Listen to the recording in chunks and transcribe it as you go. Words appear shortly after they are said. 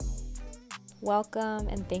Welcome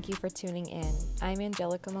and thank you for tuning in. I'm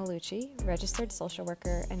Angelica Malucci, registered social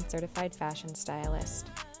worker and certified fashion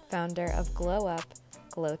stylist, founder of Glow Up,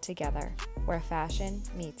 Glow Together, where fashion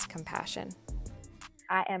meets compassion.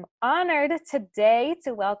 I am honored today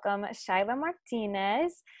to welcome Shyla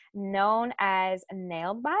Martinez, known as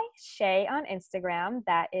Nailed by Shay on Instagram.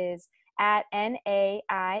 That is at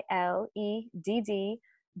NAILEDDBYSHAY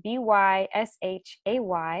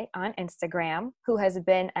on Instagram, who has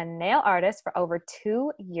been a nail artist for over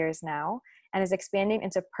 2 years now and is expanding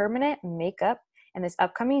into permanent makeup in this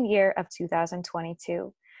upcoming year of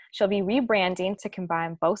 2022. She'll be rebranding to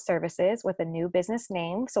combine both services with a new business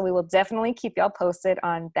name, so we will definitely keep y'all posted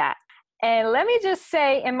on that. And let me just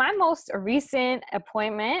say, in my most recent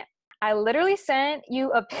appointment, I literally sent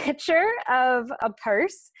you a picture of a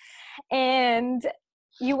purse, and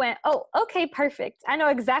you went, oh, okay, perfect. I know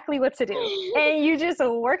exactly what to do. And you just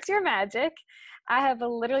worked your magic. I have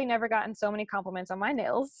literally never gotten so many compliments on my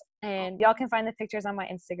nails, and y'all can find the pictures on my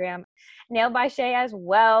Instagram, Nailed by Shay as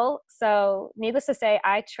well. So needless to say,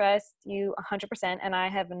 I trust you 100%, and I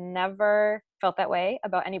have never felt that way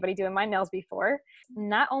about anybody doing my nails before.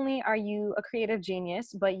 Not only are you a creative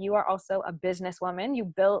genius, but you are also a businesswoman. You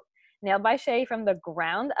built Nailed by Shay from the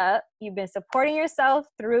ground up. You've been supporting yourself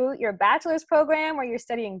through your bachelor's program where you're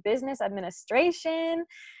studying business administration.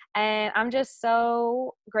 And I'm just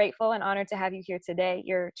so grateful and honored to have you here today.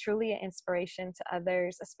 You're truly an inspiration to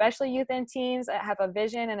others, especially youth and teens that have a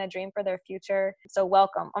vision and a dream for their future. So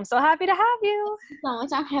welcome. I'm so happy to have you. Thank you so much.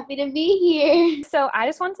 I'm happy to be here. So I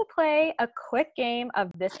just want to play a quick game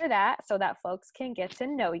of this or that so that folks can get to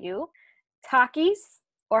know you. Takis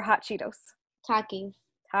or hot Cheetos? Takis.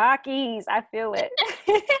 Takis, I feel it.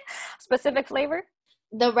 Specific flavor?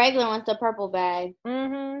 The regular one's the purple bag.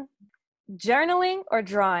 Mm-hmm. Journaling or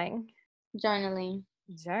drawing? Journaling.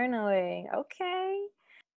 Journaling, okay.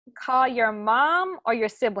 Call your mom or your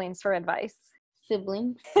siblings for advice?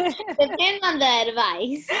 Siblings. Depends on the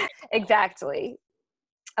advice. Exactly.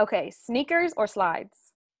 Okay, sneakers or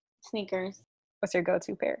slides? Sneakers. What's your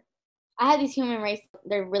go-to pair? I have these Human Race.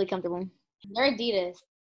 They're really comfortable. They're Adidas.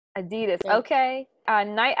 Adidas, okay. A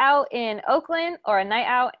night out in Oakland or a night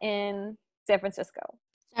out in San Francisco?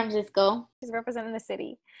 San Francisco. She's representing the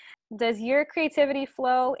city. Does your creativity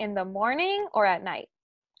flow in the morning or at night?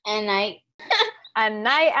 At night. A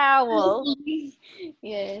night owl.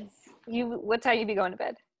 Yes. What time you be going to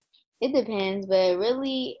bed? It depends, but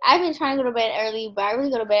really, I've been trying to go to bed early, but I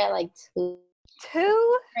really go to bed at like 2.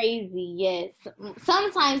 2? Crazy, yes.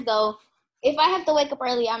 Sometimes, though, if I have to wake up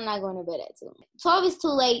early, I'm not going to bed at 2. 12 is too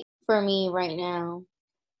late for me right now.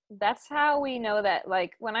 That's how we know that,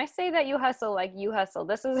 like, when I say that you hustle, like, you hustle.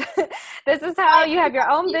 This is this is how you have your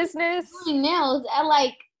own business. Doing nails at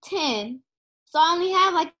like 10, so I only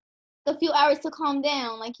have like a few hours to calm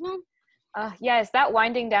down, like, you know. Yes, that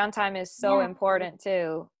winding down time is so important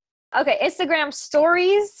too. Okay, Instagram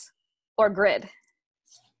stories or grid?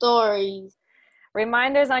 Stories.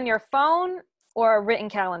 Reminders on your phone or a written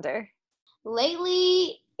calendar?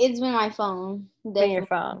 Lately, it's been my phone. Been your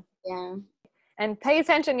phone. Yeah. And pay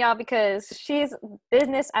attention, y'all, because she's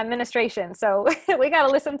business administration. So we got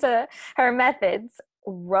to listen to her methods.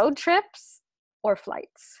 Road trips or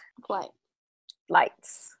flights?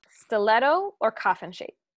 Flights. Stiletto or coffin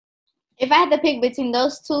shape? If I had to pick between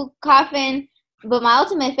those two, coffin. But my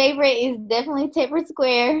ultimate favorite is definitely tapered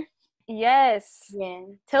square. Yes. Yeah.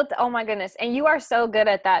 Tilt. Oh, my goodness. And you are so good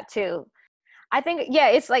at that, too. I think, yeah,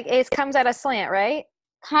 it's like it comes at a slant, right?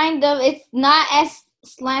 Kind of. It's not as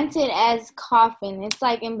slanted as coffin. It's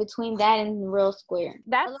like in between that and real square.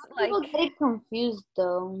 That's a lot of people get confused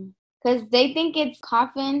though, because they think it's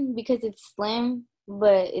coffin because it's slim,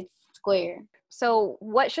 but it's square. So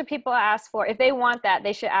what should people ask for? If they want that,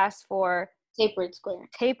 they should ask for tapered square.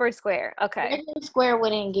 Tapered square. Okay. Regular square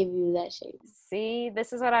wouldn't give you that shape. See,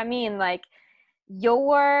 this is what I mean. Like,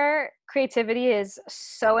 your creativity is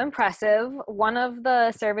so impressive. One of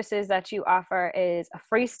the services that you offer is a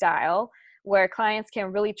freestyle, where clients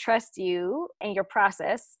can really trust you and your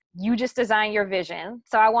process. You just design your vision.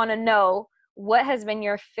 So I want to know, what has been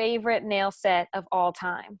your favorite nail set of all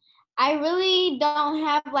time? I really don't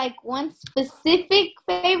have like one specific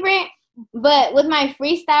favorite, but with my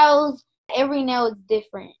freestyles, every nail is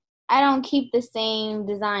different. I don't keep the same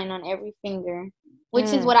design on every finger, which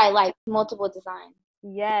is what I like, multiple designs.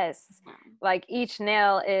 Yes. Like each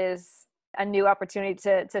nail is a new opportunity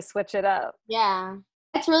to switch it up. Yeah.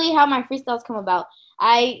 That's really how my freestyles come about.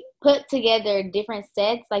 I put together different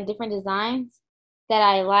sets, like different designs that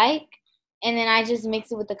I like, and then I just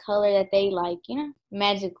mix it with the color that they like, you know?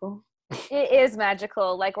 Magical. It is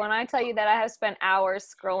magical. Like when I tell you that I have spent hours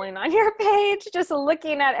scrolling on your page, just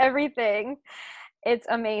looking at everything, it's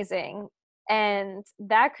amazing. And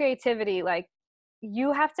that creativity, like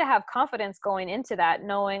you have to have confidence going into that,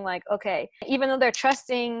 knowing like, okay, even though they're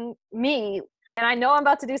trusting me and I know I'm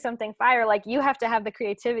about to do something fire, like you have to have the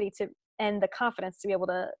creativity to and the confidence to be able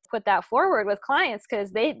to put that forward with clients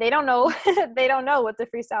because they don't know they don't know what the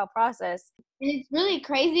freestyle process. And it's really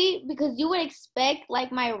crazy because you would expect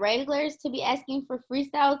like my regulars to be asking for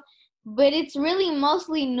freestyles, but it's really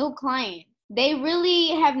mostly new clients. They really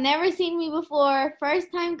have never seen me before, first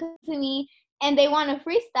time come to me, and they want a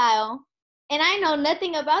freestyle. And I know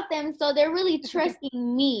nothing about them, so they're really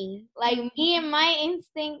trusting me, like me and my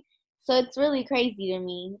instinct. So it's really crazy to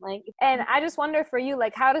me. Like, And I just wonder for you,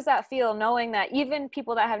 like, how does that feel knowing that even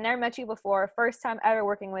people that have never met you before, first time ever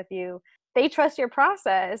working with you, they trust your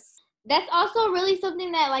process? that's also really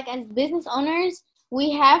something that, like, as business owners,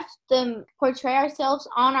 we have to portray ourselves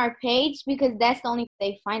on our page because that's the only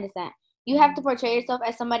they find us at. You have to portray yourself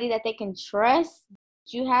as somebody that they can trust.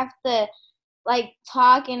 You have to like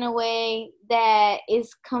talk in a way that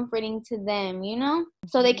is comforting to them, you know?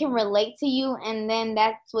 So they can relate to you, and then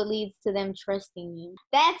that's what leads to them trusting you.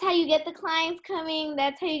 That's how you get the clients coming.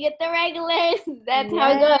 That's how you get the regulars. That's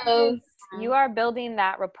how it goes. You are building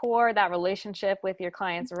that rapport, that relationship with your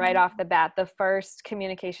clients right off the bat, the first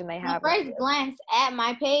communication they have. The first glance at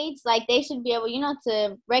my page, like they should be able, you know,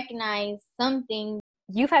 to recognize something.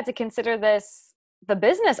 You've had to consider this the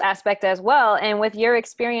business aspect as well, and with your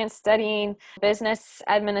experience studying business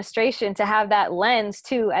administration, to have that lens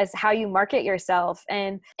too as how you market yourself.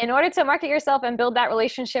 And in order to market yourself and build that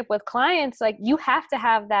relationship with clients, like you have to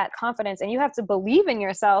have that confidence and you have to believe in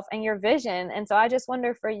yourself and your vision. And so I just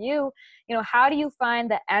wonder for you, you know, how do you find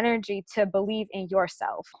the energy to believe in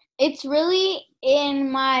yourself? It's really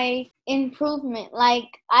in my improvement. Like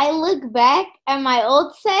I look back at my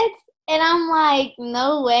old sets and I'm like,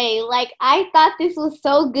 no way. Like I thought this was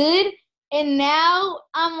so good and now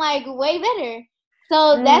I'm like way better.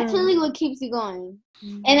 So that's really what keeps you going.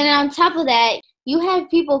 And then on top of that, you have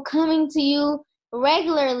people coming to you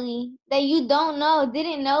regularly that you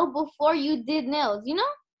didn't know before you did nails, you know?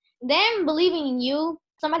 Them believing in you,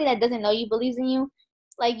 somebody that doesn't know you believes in you.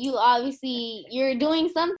 Like you obviously you're doing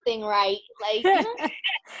something right. Like, you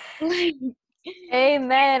know? Like,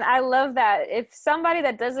 Amen. I love that. If somebody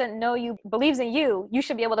that doesn't know you believes in you, you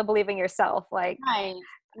should be able to believe in yourself. Like, right.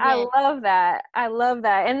 I Yeah. love that. I love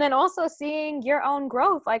that. And then also seeing your own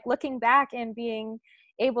growth, like looking back and being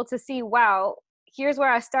able to see, wow, here's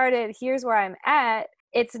where I started, here's where I'm at.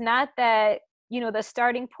 It's not that, you know, the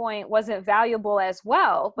starting point wasn't valuable as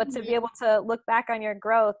well, but to be able to look back on your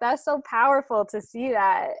growth, that's so powerful to see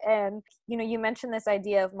that. And, you know, you mentioned this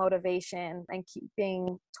idea of motivation and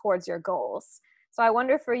keeping towards your goals. So I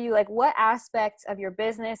wonder for you, like what aspects of your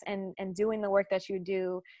business and doing the work that you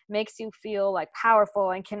do makes you feel like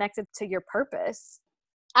powerful and connected to your purpose?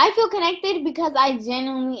 I feel connected because I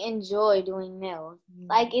genuinely enjoy doing nails.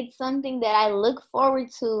 Like it's something that I look forward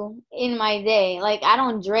to in my day. Like I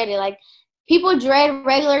don't dread it. Like people dread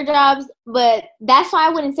regular jobs, but that's why I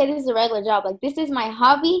wouldn't say this is a regular job. Like this is my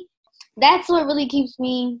hobby. That's what really keeps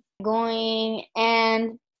me going.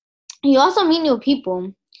 And you also meet new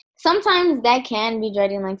people. Sometimes that can be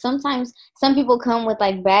dreading. Like sometimes some people come with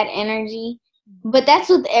like bad energy, but that's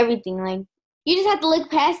with everything. Like you just have to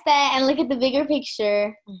look past that and look at the bigger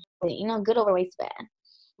picture. You know, good overweight's bad.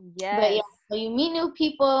 Yes. But yeah, so you meet new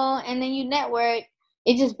people and then you network.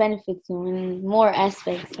 It just benefits you in more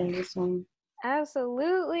aspects than just one.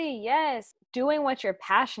 Absolutely. Yes. Doing what you're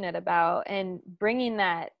passionate about and bringing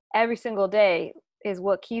that every single day is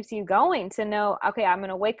what keeps you going to know, okay, I'm going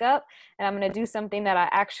to wake up and I'm going to do something that I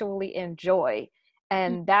actually enjoy.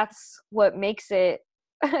 And that's what makes it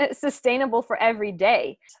sustainable for every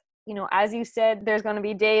day. You know, as you said, there's going to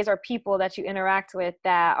be days or people that you interact with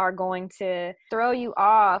that are going to throw you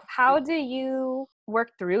off. How do you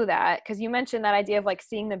work through that? Because you mentioned that idea of like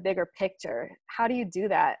seeing the bigger picture. How do you do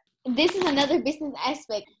that? This is another business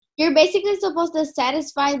aspect. You're basically supposed to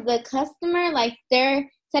satisfy the customer, like their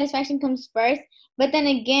satisfaction comes first. But then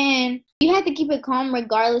again, you have to keep it calm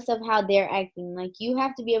regardless of how they're acting. Like you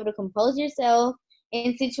have to be able to compose yourself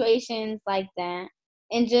in situations like that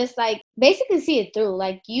and just like basically see it through.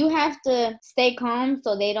 Like you have to stay calm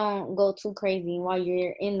so they don't go too crazy while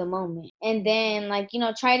you're in the moment. And then like, you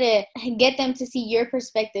know, try to get them to see your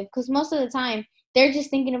perspective because most of the time they're just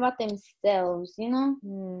thinking about themselves, you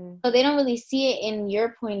know? So they don't really see it in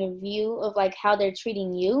your point of view of like how they're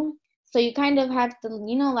treating you. So you kind of have to,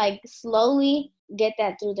 you know, like slowly get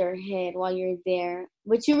that through their head while you're there.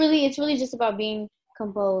 But it's really just about being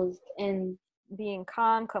composed and being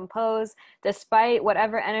calm, composed, despite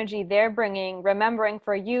whatever energy they're bringing, remembering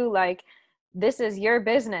for you, like, this is your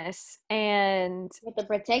business. And You have to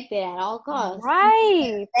protect it at all costs.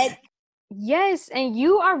 right. Yes. And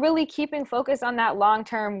you are really keeping focus on that long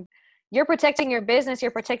term. You're protecting your business,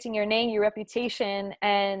 you're protecting your name, your reputation.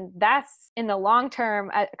 And that's in the long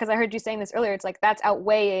term, because I heard you saying this earlier, it's like that's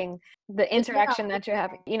outweighing the interaction that you're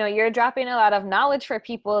having. You know, you're dropping a lot of knowledge for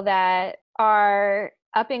people that are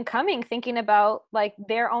up and coming, thinking about like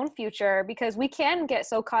their own future, because we can get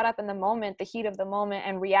so caught up in the moment, the heat of the moment,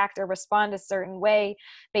 and react or respond a certain way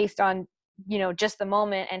based on, you know, just the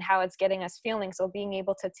moment and how it's getting us feeling. So being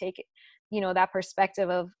able to take, you know, that perspective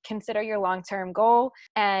of consider your long-term goal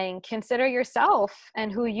and consider yourself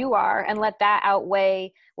and who you are, and let that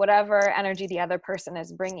outweigh whatever energy the other person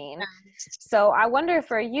is bringing. So I wonder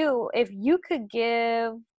for you, if you could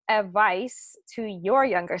give advice to your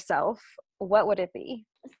younger self, what would it be?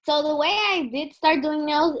 So the way I did start doing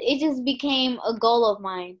nails, it just became a goal of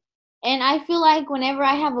mine. And I feel like whenever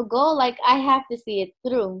I have a goal, like I have to see it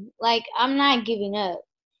through. Like I'm not giving up.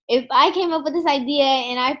 If I came up with this idea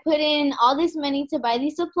and I put in all this money to buy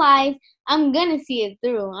these supplies, I'm going to see it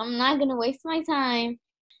through. I'm not going to waste my time.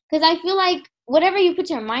 Because I feel like whatever you put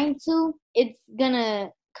your mind to, it's going to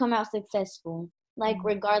come out successful. Like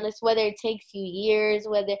regardless, whether it takes you years,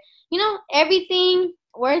 whether, you know, everything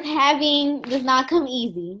worth having does not come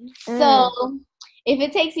easy. So if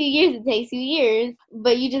it takes you years, it takes you years.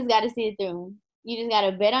 But you just got to see it through. You just got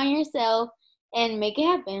to bet on yourself and make it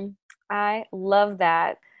happen. I love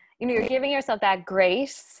that. You know, you're giving yourself that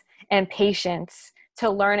grace and patience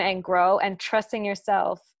to learn and grow, and trusting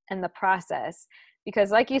yourself in the process.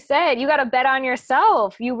 Because like you said, you got to bet on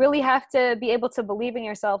yourself. You really have to be able to believe in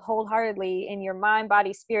yourself wholeheartedly, in your mind,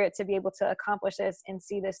 body, spirit, to be able to accomplish this and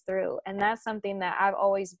see this through. And that's something that I've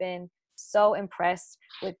always been so impressed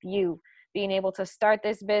with you, being able to start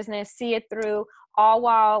this business, see it through, all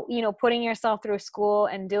while, you know, putting yourself through school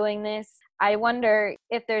and doing this. I wonder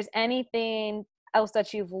if there's anything else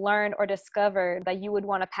that you've learned or discovered that you would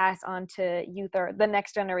want to pass on to youth or the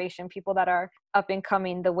next generation, people that are up and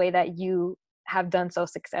coming the way that you have done so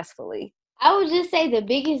successfully. I would just say the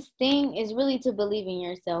biggest thing is really to believe in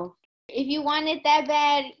yourself. If you want it that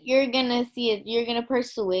bad, you're going to see it, you're going to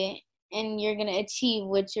pursue it, and you're going to achieve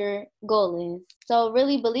what your goal is. So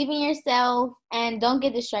really believe in yourself and don't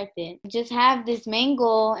get distracted. Just have this main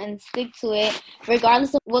goal and stick to it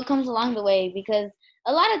regardless of what comes along the way, because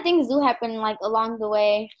a lot of things do happen like along the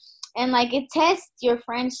way, and like it tests your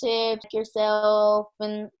friendship, yourself,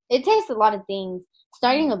 and it tests a lot of things.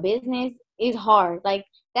 Starting a business is hard. Like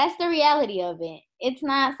that's the reality of it. It's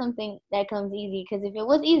not something that comes easy, because if it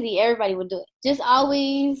was easy, everybody would do it. Just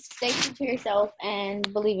always stay true to yourself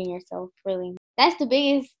and believe in yourself, really. That's the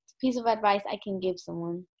biggest piece of advice I can give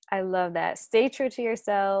someone. I love that. Stay true to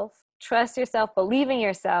yourself, trust yourself, believe in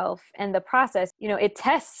yourself, and the process, you know, it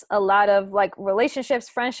tests a lot of like relationships,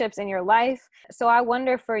 friendships in your life. So I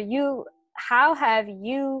wonder for you, how have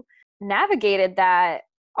you navigated that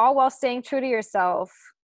all while staying true to yourself?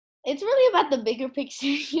 It's really about the bigger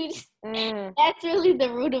picture. That's really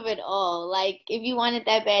the root of it all. Like, if you want it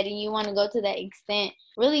that bad and you want to go to that extent,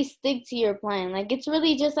 really stick to your plan. Like, it's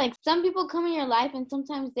really just like some people come in your life and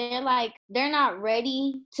sometimes they're not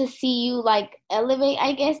ready to see you like elevate,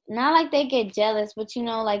 I guess. Not like they get jealous, but you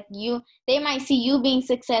know, like they might see you being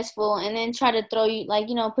successful and then try to throw you, like,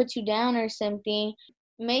 you know, put you down or something.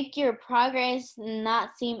 Make your progress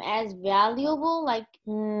not seem as valuable. Like,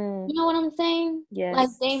 you know what I'm saying? Yes. Like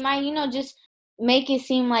they might, you know, just make it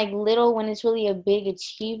seem like little when it's really a big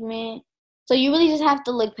achievement. So you really just have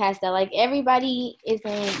to look past that. Like everybody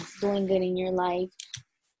isn't doing good in your life.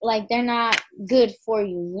 Like they're not good for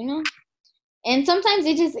you, you know? And sometimes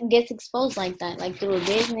it just gets exposed like that, like through a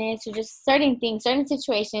business or just certain things, certain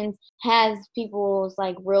situations has people's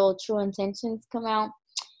like real true intentions come out.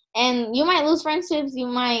 And you might lose friendships,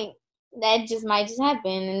 that just might just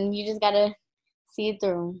happen, and you just gotta see it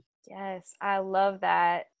through. Yes, I love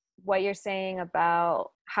that. What you're saying about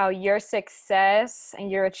how your success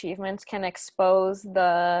and your achievements can expose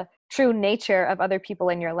the true nature of other people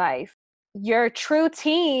in your life. Your true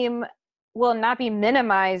team will not be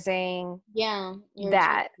minimizing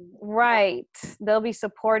that. Right. They'll be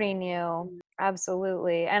supporting you.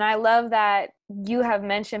 Absolutely. And I love that you have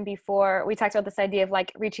mentioned before, we talked about this idea of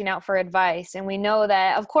like reaching out for advice. And we know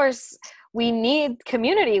that, of course, we need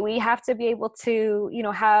community. We have to be able to, you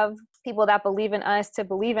know, have people that believe in us, to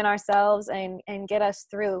believe in ourselves and get us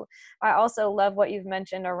through. I also love what you've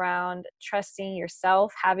mentioned around trusting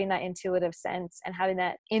yourself, having that intuitive sense and having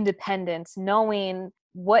that independence, knowing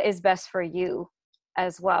what is best for you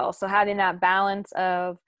as well. So having that balance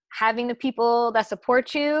of having the people that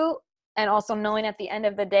support you, and also knowing at the end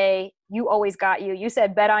of the day, you always got you. You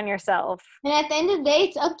said bet on yourself. And at the end of the day,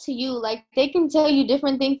 it's up to you. Like, they can tell you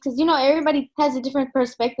different things because, you know, everybody has a different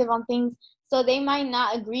perspective on things. So they might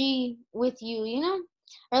not agree with you, you know?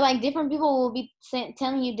 Or, like, different people will be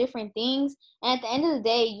telling you different things. And at the end of the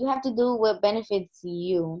day, you have to do what benefits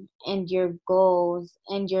you and your goals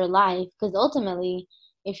and your life. Because ultimately,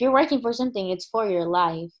 if you're working for something, it's for your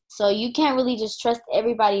life. So you can't really just trust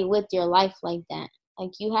everybody with your life like that.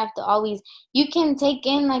 Like, you have to always, you can take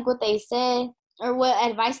in, like, what they said or what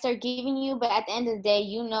advice they're giving you, but at the end of the day,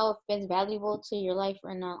 you know if it's valuable to your life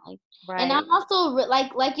or not. Like, Right. And I'm also,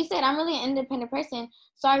 like you said, I'm really an independent person,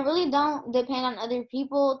 so I really don't depend on other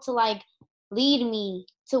people to, like, lead me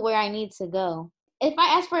to where I need to go. If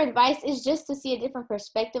I ask for advice, it's just to see a different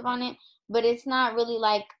perspective on it, but it's not really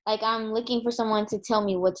like I'm looking for someone to tell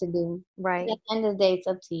me what to do. Right. At the end of the day, it's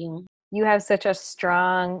up to you. You have such a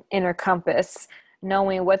strong inner compass,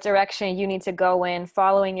 knowing what direction you need to go in,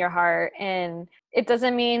 following your heart. And it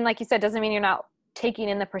doesn't mean, like you said, doesn't mean you're not taking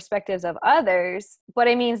in the perspectives of others, but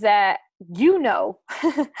it means that you know,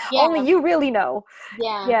 Yeah. only you really know.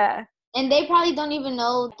 Yeah. Yeah. And they probably don't even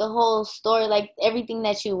know the whole story, like everything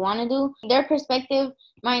that you want to do. Their perspective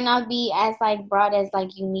might not be as, like, broad as, like,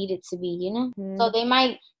 you need it to be, you know? Mm-hmm. So they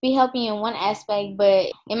might be helping you in one aspect,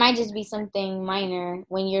 but it might just be something minor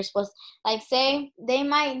when you're supposed to, like, say, they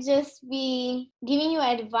might just be giving you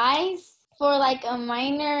advice for, like, a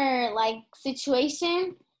minor, like,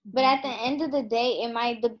 situation. But at the end of the day, it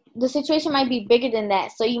might, the situation might be bigger than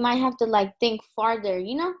that. So you might have to, like, think farther,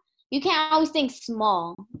 you know? You can't always think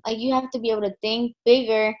small. Like, you have to be able to think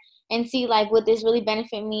bigger and see, like, would this really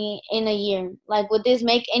benefit me in a year? Like, would this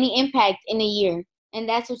make any impact in a year? And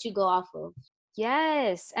that's what you go off of.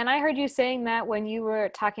 Yes. And I heard you saying that when you were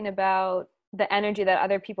talking about the energy that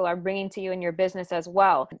other people are bringing to you in your business as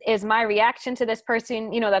well. Is my reaction to this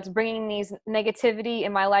person, you know, that's bringing these negativity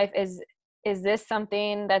in my life, is this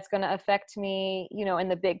something that's going to affect me, you know, in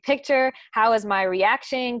the big picture? How is my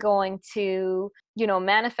reaction going to, you know,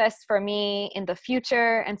 manifest for me in the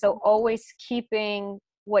future? And so always keeping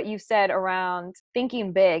what you said around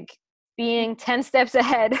thinking big, being 10 steps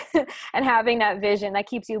ahead and having that vision that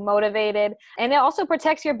keeps you motivated. And it also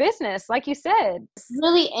protects your business, like you said.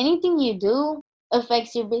 Really, anything you do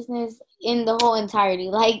affects your business in the whole entirety.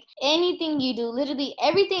 Like, anything you do, literally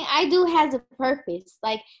everything I do has a purpose.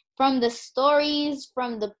 Like, from the stories,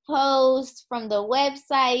 from the posts, from the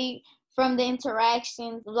website, from the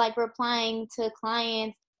interactions, like replying to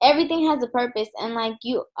clients, everything has a purpose. And, like,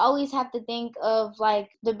 you always have to think of, like,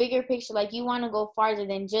 the bigger picture. Like, you want to go farther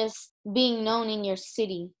than just being known in your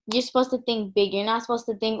city. You're supposed to think big. You're not supposed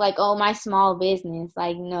to think like, oh, my small business.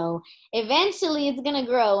 Like, no, eventually it's gonna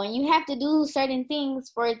grow, and you have to do certain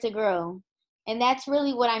things for it to grow. And that's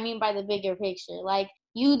really what I mean by the bigger picture. Like,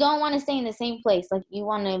 you don't want to stay in the same place. Like, you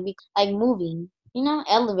want to be, like, moving, you know,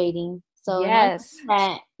 elevating. So in order to Yes. do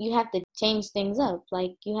that, you have to change things up.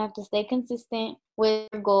 Like, you have to stay consistent with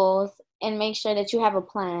your goals and make sure that you have a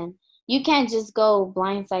plan. You can't just go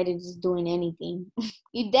blindsided just doing anything.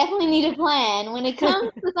 You definitely need a plan. When it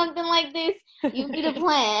comes to something like this, you need a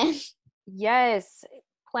plan. Yes,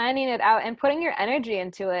 planning it out and putting your energy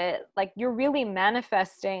into it. Like, you're really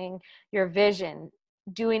manifesting your vision,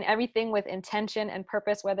 doing everything with intention and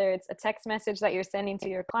purpose, whether it's a text message that you're sending to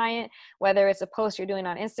your client, whether it's a post you're doing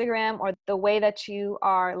on Instagram, or the way that you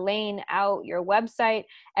are laying out your website.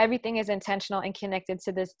 Everything is intentional and connected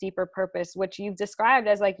to this deeper purpose, which you've described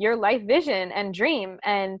as, like, your life vision and dream,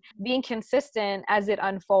 and being consistent as it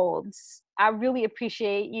unfolds. I really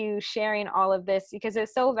appreciate you sharing all of this, because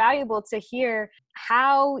it's so valuable to hear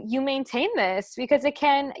how you maintain this, because it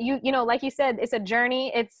can, you know, like you said, it's a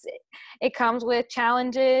journey. It comes with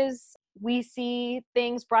challenges. We see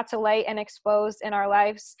things brought to light and exposed in our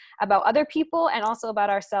lives about other people and also about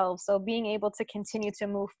ourselves. So being able to continue to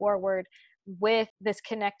move forward with this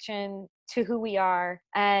connection to who we are,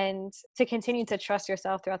 and to continue to trust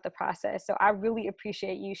yourself throughout the process. So I really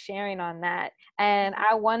appreciate you sharing on that. And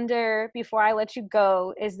I wonder, before I let you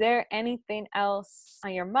go, is there anything else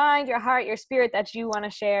on your mind, your heart, your spirit that you want to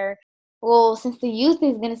share? Well, since the youth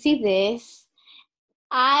is going to see this,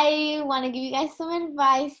 I want to give you guys some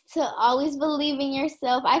advice to always believe in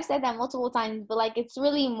yourself. I've said that multiple times, but, like, it's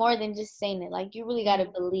really more than just saying it. Like, you really got to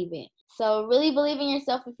believe it. So really believe in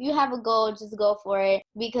yourself. If you have a goal, just go for it,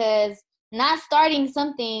 because not starting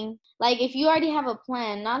something, like, if you already have a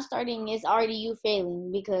plan, not starting is already you failing,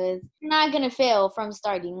 because you're not going to fail from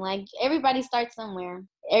starting. Like, everybody starts somewhere.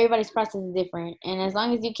 Everybody's process is different. And as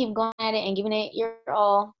long as you keep going at it and giving it your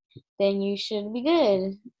all, then you should be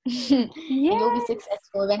good. And you'll be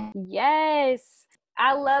successful eventually. Yes.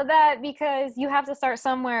 I love that because you have to start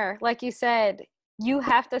somewhere. Like you said, you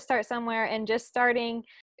have to start somewhere, and just starting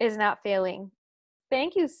is not failing.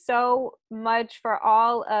 Thank you so much for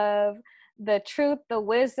all of the truth, the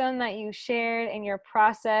wisdom that you shared in your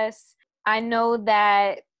process. I know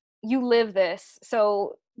that you live this.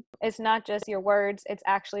 So it's not just your words, it's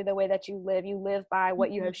actually the way that you live. You live by what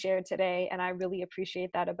you have shared today. And I really appreciate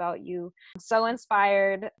that about you. I'm so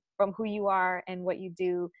inspired from who you are and what you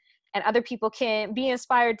do. And other people can be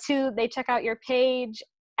inspired too. They check out your page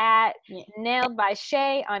at Nailed by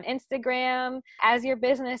Shay on Instagram. As your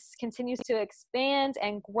business continues to expand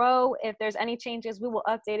and grow, if there's any changes, we will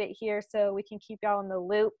update it here so we can keep y'all in the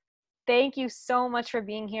loop. Thank you so much for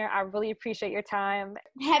being here. I really appreciate your time.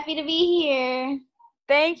 Happy to be here.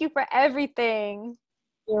 Thank you for everything.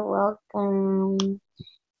 You're welcome.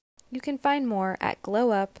 You can find more at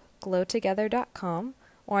glowupglowtogether.com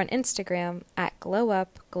or on Instagram at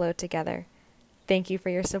glowupglowtogether. Thank you for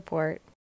your support.